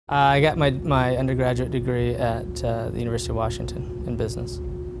I got my undergraduate degree at the University of Washington in business.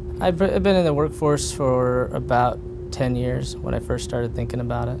 I've been in the workforce for about 10 years when I first started thinking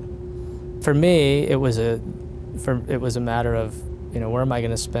about it. For me, it was a matter of, where am I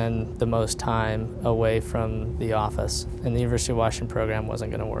going to spend the most time away from the office? And the University of Washington program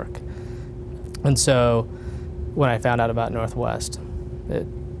wasn't going to work. And so when I found out about Northwest,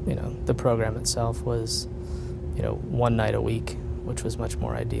 the program itself was, one night a week, which was much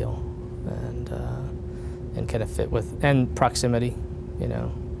more ideal, and kind of fit with, and proximity,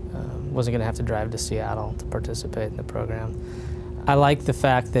 wasn't going to have to drive to Seattle to participate in the program. I like the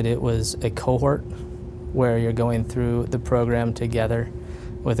fact that it was a cohort where you're going through the program together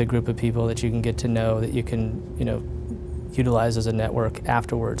with a group of people that you can get to know, that you can, utilize as a network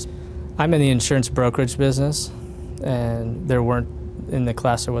afterwards. I'm in the insurance brokerage business, and in the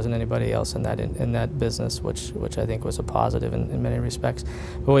class there wasn't anybody else in that business, which I think was a positive in many respects.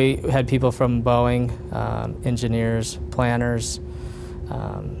 But we had people from Boeing, engineers, planners,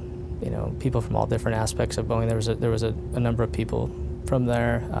 people from all different aspects of Boeing. There was a number of people from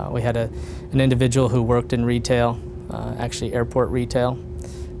there. We had an individual who worked in retail, actually airport retail,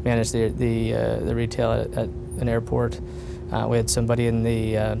 managed the retail at an airport. We had somebody in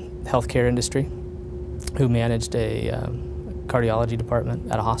the healthcare industry who managed a cardiology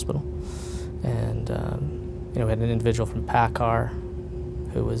department at a hospital, and we had an individual from PACCAR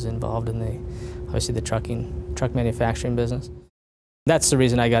who was involved in obviously the truck manufacturing business. That's the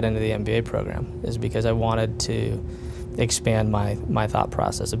reason I got into the MBA program, is because I wanted to expand my thought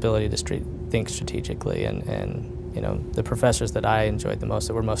process, ability to think strategically, and the professors that I enjoyed the most,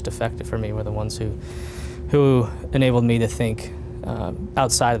 that were most effective for me, were the ones who enabled me to think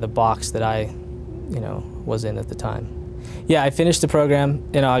outside of the box that I was in at the time. Yeah, I finished the program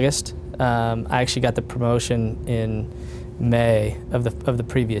in August. I actually got the promotion in May of the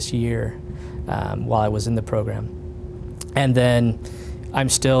previous year while I was in the program. And then I'm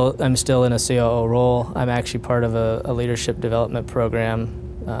still in a COO role. I'm actually part of a leadership development program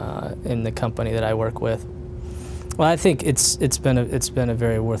in the company that I work with. Well, I think it's been a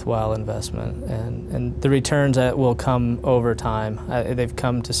very worthwhile investment, and the returns that will come over time. They've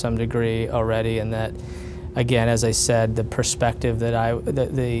come to some degree already, and that, again, as I said, the perspective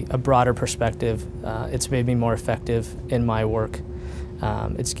a broader perspective, it's made me more effective in my work.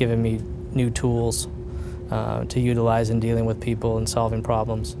 It's given me new tools to utilize in dealing with people and solving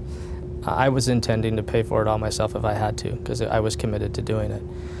problems. I was intending to pay for it all myself if I had to, because I was committed to doing it.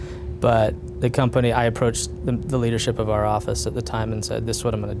 But the company, I approached the leadership of our office at the time and said, "This is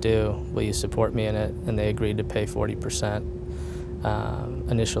what I'm going to do. Will you support me in it?" And they agreed to pay 40%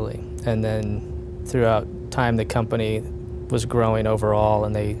 initially. And then throughout time, the company was growing overall,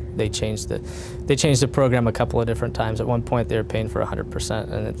 and they changed the program a couple of different times. At one point, they were paying for 100%,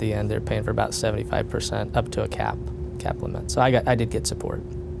 and at the end, they're paying for about 75%, up to a cap limit. So I did get support.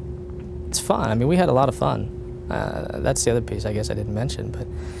 It's fun. I mean, we had a lot of fun. That's the other piece I guess I didn't mention, but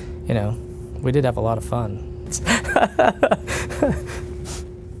we did have a lot of fun.